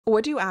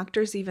What do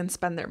actors even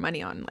spend their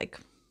money on? Like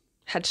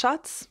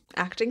headshots,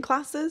 acting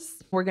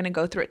classes? We're going to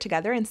go through it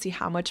together and see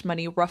how much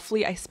money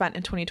roughly I spent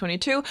in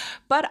 2022.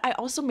 But I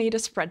also made a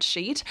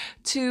spreadsheet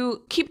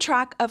to keep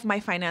track of my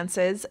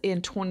finances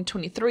in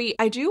 2023.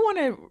 I do want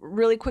to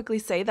really quickly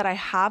say that I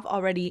have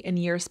already in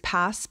years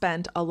past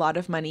spent a lot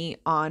of money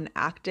on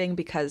acting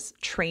because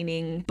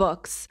training,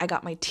 books, I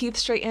got my teeth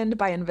straightened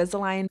by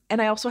Invisalign,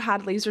 and I also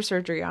had laser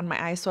surgery on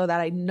my eyes so that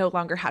I no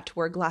longer had to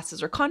wear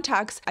glasses or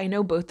contacts. I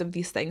know both of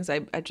these things. I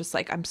just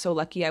like, I'm so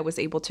lucky I was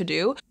able to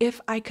do. If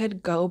I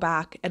could go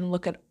back and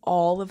look at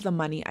all of the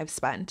money I've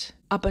spent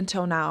up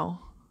until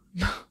now,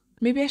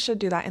 maybe I should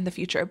do that in the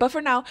future. But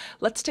for now,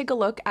 let's take a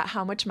look at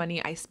how much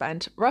money I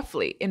spent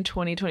roughly in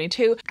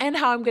 2022 and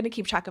how I'm going to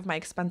keep track of my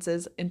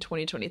expenses in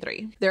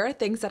 2023. There are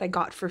things that I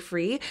got for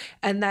free,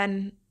 and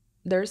then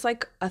there's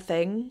like a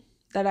thing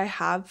that I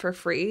have for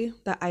free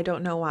that I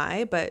don't know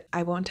why, but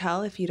I won't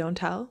tell if you don't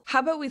tell. How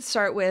about we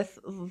start with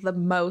the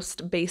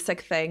most basic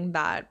thing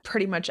that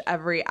pretty much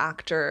every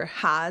actor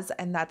has,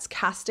 and that's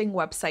casting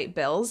website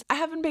bills. I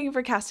have been paying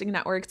for casting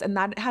networks, and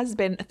that has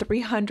been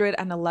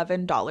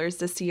 $311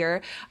 this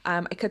year.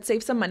 I could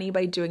save some money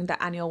by doing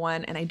the annual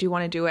one, and I do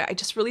want to do it. I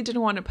just really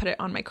didn't want to put it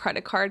on my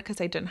credit card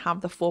because I didn't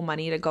have the full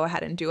money to go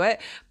ahead and do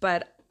it.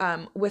 But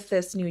with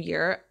this new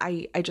year,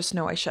 I just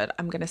know I should.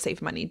 I'm going to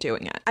save money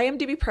doing it.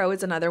 IMDB Pro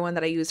is another one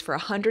that I use for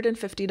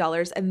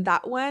 $150. And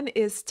that one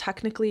is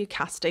technically a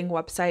casting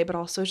website, but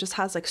also just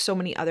has like so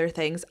many other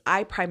things.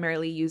 I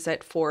primarily use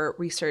it for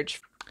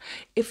research.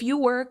 If you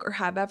work or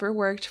have ever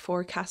worked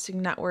for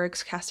casting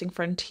networks, Casting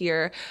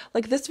Frontier,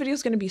 like this video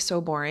is going to be so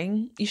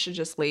boring. You should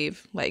just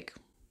leave. Like,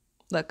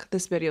 look,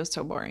 this video is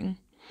so boring.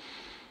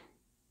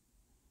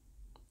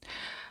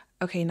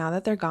 Okay, now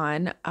that they're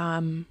gone,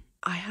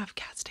 I have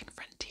Casting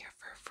Frontier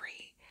for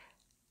free,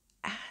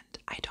 and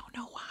I don't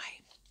know why.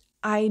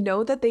 I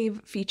know that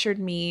they've featured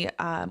me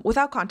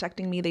without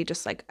contacting me. They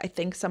just like, I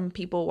think some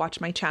people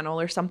watch my channel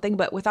or something,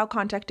 but without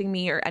contacting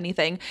me or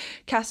anything,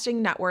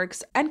 Casting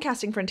Networks and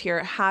Casting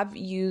Frontier have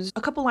used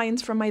a couple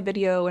lines from my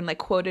video and like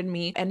quoted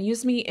me and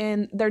used me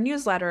in their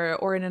newsletter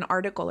or in an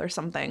article or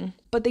something.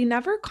 But they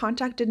never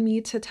contacted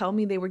me to tell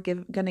me they were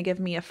gonna give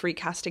me a free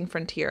Casting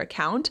Frontier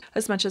account.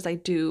 As much as I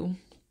do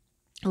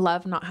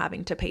love not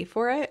having to pay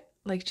for it,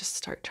 like just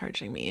start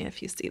charging me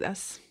if you see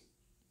this.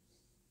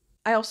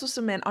 I also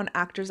submit on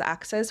Actors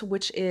Access,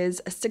 which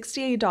is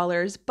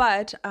 $68,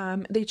 but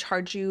they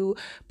charge you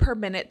per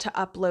minute to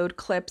upload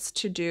clips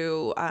to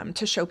do,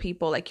 to show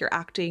people like your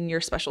acting,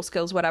 your special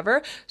skills,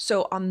 whatever.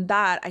 So on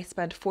that, I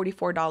spent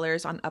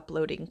 $44 on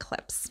uploading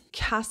clips.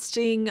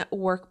 Casting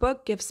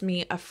Workbook gives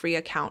me a free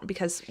account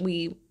because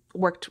we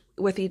worked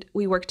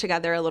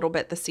together a little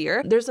bit this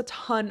year. There's a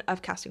ton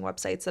of casting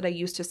websites that I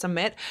use to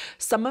submit.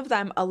 Some of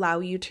them allow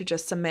you to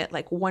just submit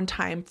like one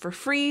time for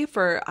free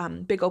for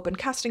big open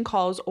casting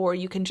calls, or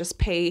you can just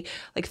pay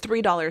like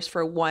 $3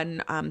 for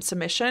one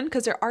submission,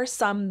 because there are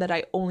some that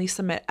I only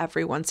submit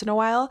every once in a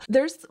while.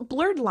 There's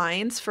blurred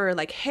lines for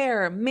like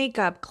hair,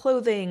 makeup,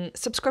 clothing,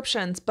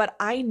 subscriptions, but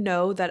I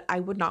know that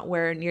I would not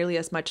wear nearly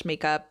as much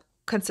makeup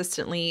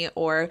consistently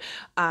or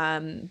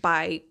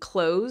buy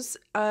clothes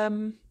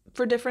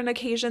for different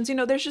occasions. You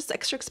know, there's just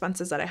extra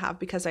expenses that I have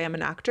because I am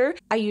an actor.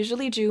 I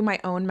usually do my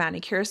own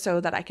manicure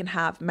so that I can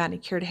have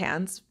manicured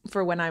hands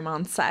for when I'm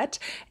on set.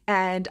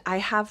 And I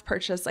have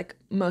purchased like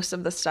most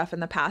of the stuff in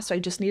the past. So I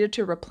just needed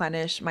to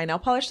replenish my nail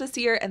polish this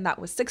year, and that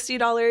was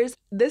 $60.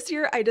 This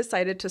year I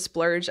decided to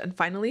splurge and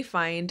finally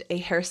find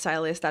a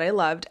hairstylist that I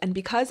loved. And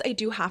because I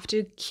do have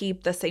to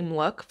keep the same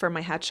look for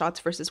my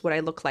headshots versus what I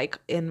look like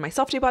in my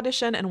self-tape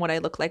audition and what I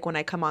look like when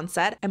I come on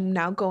set, I'm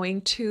now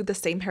going to the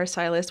same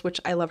hairstylist,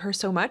 which I love her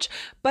so much.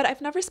 But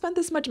I've never spent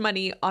this much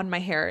money on my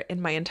hair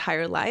in my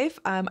entire life.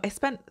 I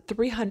spent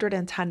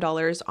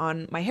 $310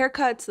 on my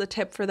haircuts, the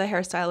tip for the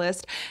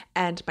hairstylist,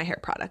 and my hair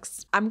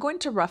products. I'm going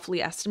to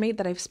roughly estimate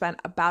that I've spent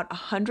about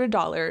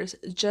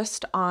 $100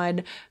 just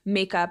on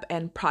makeup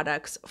and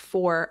products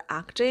for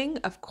acting.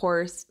 Of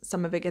course,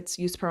 some of it gets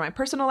used for my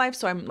personal life,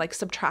 so I'm like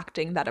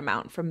subtracting that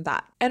amount from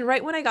that. And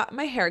right when I got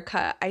my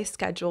haircut, I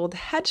scheduled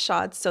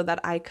headshots so that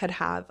I could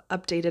have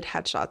updated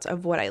headshots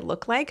of what I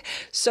look like.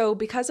 So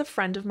because a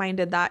friend of mine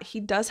did that,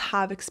 he does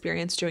have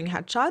experience doing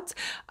headshots,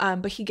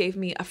 but he gave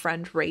me a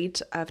friend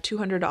rate of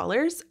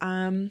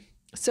 $200.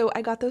 So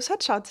I got those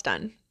headshots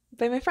done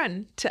by my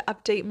friend to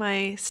update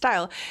my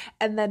style.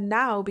 And then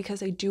now,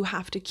 because I do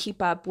have to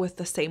keep up with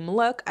the same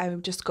look, I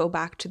just go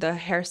back to the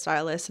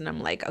hairstylist and I'm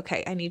like,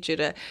 okay, I need you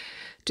to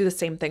do the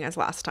same thing as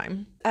last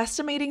time.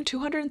 Estimating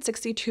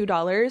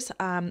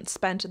 $262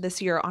 spent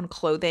this year on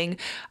clothing,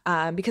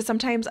 because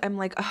sometimes I'm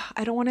like,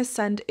 I don't want to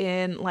send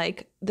in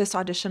like this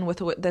audition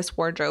with this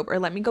wardrobe, or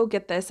let me go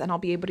get this and I'll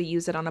be able to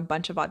use it on a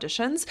bunch of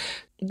auditions.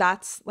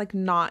 That's like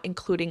not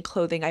including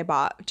clothing I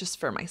bought just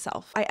for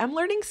myself. I am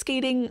learning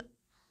skating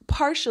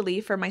partially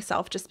for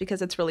myself just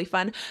because it's really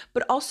fun,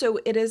 but also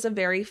it is a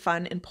very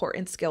fun,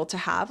 important skill to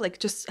have, like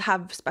just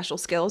have special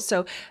skills.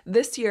 So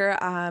this year,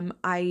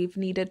 I've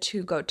needed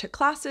to go to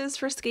classes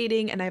for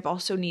skating, and I've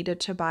also needed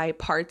to buy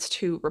parts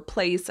to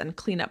replace and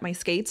clean up my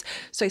skates.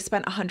 So I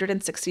spent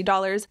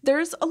 $160.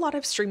 There's a lot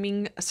of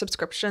streaming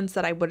subscriptions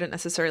that I wouldn't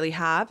necessarily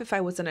have if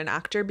I wasn't an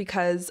actor,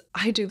 because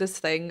I do this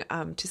thing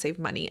to save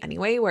money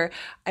anyway, where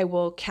I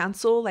will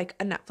cancel like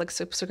a Netflix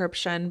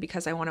subscription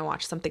because I want to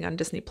watch something on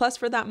Disney Plus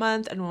for that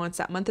month, and once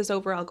that month is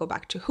over, I'll go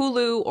back to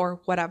Hulu or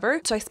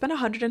whatever. So I spent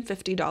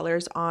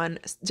 $150 on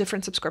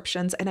different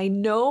subscriptions, and I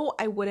know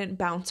I wouldn't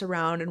bounce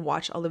around and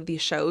watch all of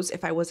these shows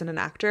if I wasn't an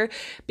actor,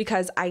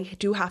 because I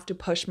do have to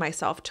push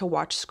myself to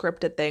watch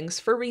scripted things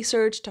for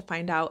research, to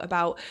find out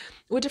about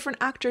what different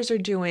actors are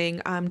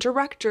doing,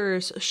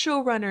 directors,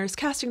 showrunners,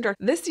 casting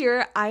directors. This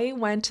year, I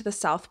went to the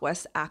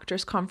Southwest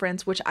Actors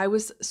Conference, which I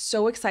was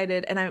so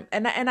excited, and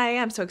I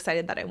am so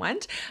excited that I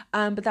went,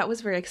 but that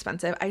was very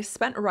expensive. I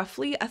spent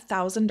roughly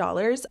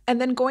 $1,000,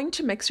 and then going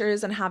to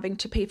mixers and having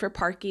to pay for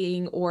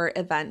parking or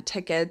event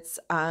tickets,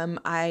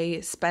 I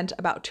spent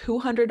about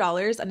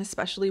 $200, and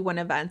especially when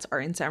events are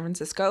in San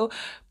Francisco,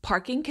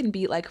 parking can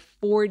be like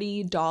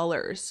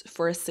 $40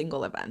 for a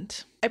single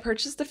event. I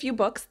purchased a few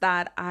books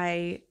that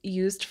I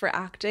used for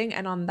acting,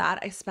 and on that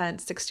I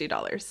spent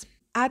 $60.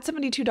 Add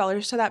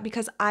 $72 to that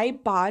because I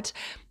bought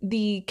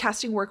the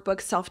casting workbook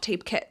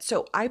self-tape kit.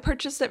 So I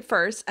purchased it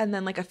first, and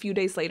then like a few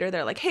days later,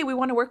 they're like, hey, we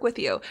want to work with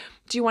you.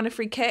 Do you want a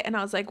free kit? And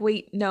I was like,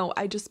 wait, no,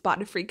 I just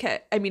bought a free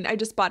kit. I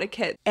just bought a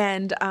kit.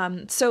 And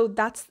so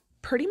that's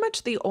pretty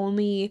much the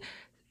only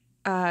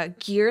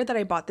gear that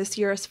I bought this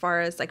year as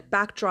far as like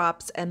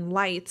backdrops and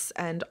lights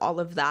and all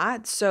of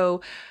that.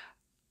 So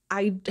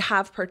I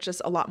have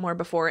purchased a lot more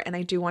before, and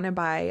I do want to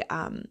buy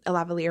a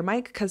lavalier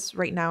mic because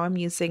right now I'm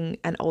using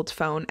an old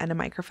phone and a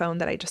microphone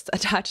that I just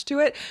attached to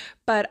it.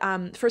 But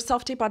for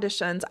self-tape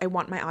auditions, I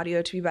want my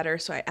audio to be better,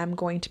 so I am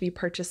going to be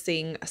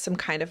purchasing some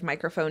kind of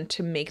microphone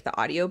to make the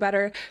audio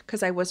better,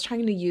 because I was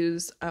trying to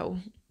use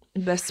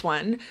this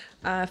one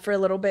for a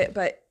little bit,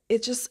 but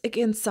it just,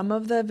 again, some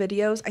of the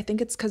videos, I think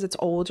it's because it's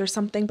old or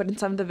something, but in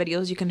some of the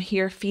videos you can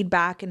hear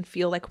feedback and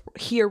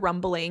hear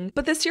rumbling.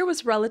 But this year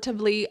was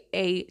relatively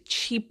a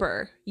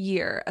cheaper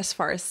year as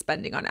far as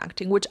spending on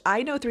acting, which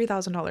I know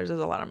 $3,000 is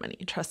a lot of money.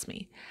 Trust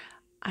me.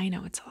 I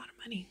know it's a lot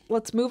of money.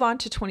 Let's move on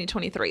to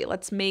 2023.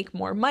 Let's make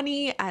more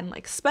money and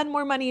like spend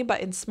more money, but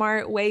in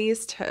smart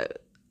ways to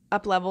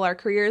up-level our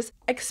careers.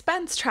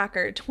 Expense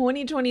tracker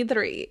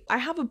 2023. I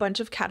have a bunch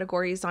of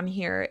categories on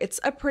here. It's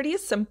a pretty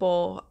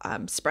simple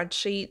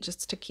spreadsheet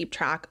just to keep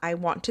track. I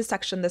want to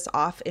section this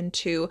off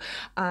into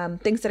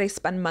things that I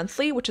spend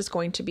monthly, which is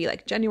going to be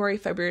like January,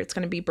 February. It's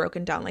going to be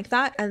broken down like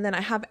that. And then I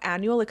have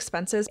annual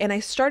expenses, and I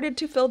started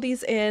to fill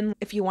these in.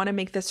 If you want to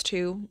make this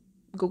too,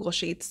 Google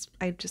Sheets.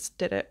 I just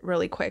did it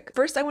really quick.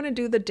 First, I want to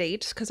do the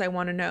date because I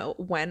want to know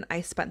when I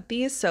spent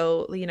these.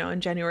 So,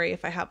 in January,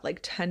 if I have like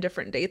 10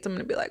 different dates, I'm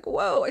going to be like,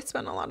 whoa, I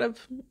spent a lot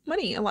of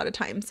money a lot of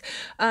times.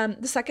 The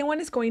second one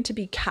is going to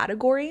be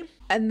category.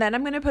 And then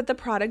I'm going to put the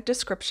product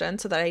description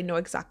so that I know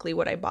exactly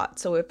what I bought.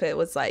 So if it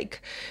was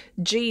like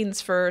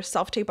jeans for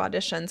self-tape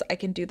auditions, I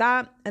can do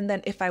that. And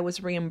then if I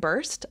was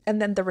reimbursed, and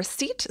then the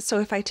receipt. So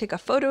if I take a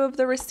photo of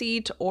the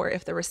receipt, or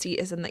if the receipt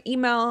is in the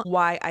email,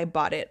 why I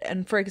bought it.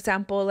 And for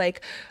example,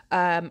 like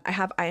I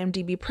have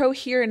IMDB Pro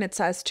here, and it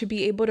says to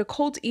be able to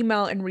cold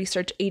email and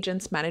research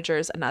agents,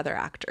 managers, and other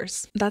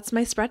actors. That's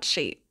my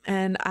spreadsheet.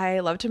 And I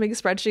love to make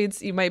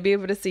spreadsheets. You might be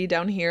able to see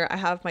down here, I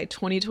have my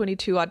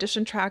 2022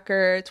 audition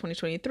tracker,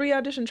 2023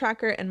 audition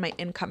tracker, and my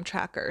income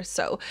tracker.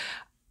 So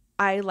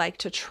I like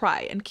to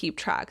try and keep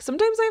track.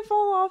 Sometimes I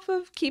fall off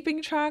of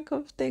keeping track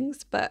of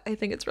things, but I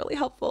think it's really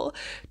helpful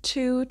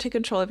to take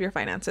control of your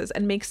finances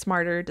and make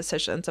smarter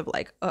decisions of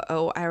like,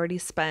 uh-oh, I already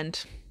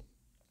spent,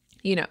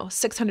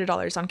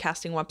 $600 on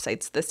casting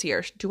websites this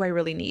year. Do I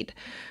really need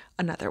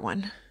another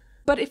one?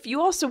 But if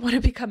you also want to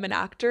become an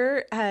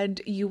actor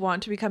and you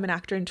want to become an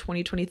actor in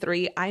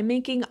 2023, I'm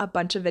making a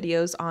bunch of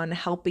videos on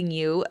helping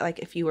you. Like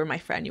if you were my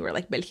friend, you were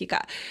like,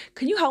 Belgica,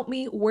 can you help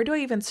me? Where do I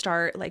even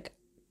start? Like,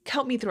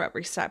 help me through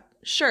every step.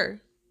 Sure.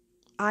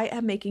 I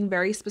am making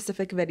very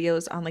specific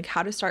videos on like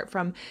how to start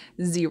from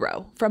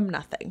zero, from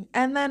nothing.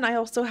 And then I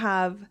also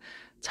have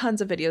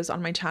tons of videos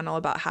on my channel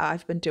about how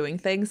I've been doing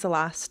things the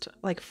last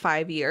like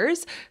 5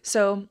 years.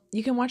 So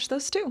you can watch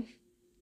those too.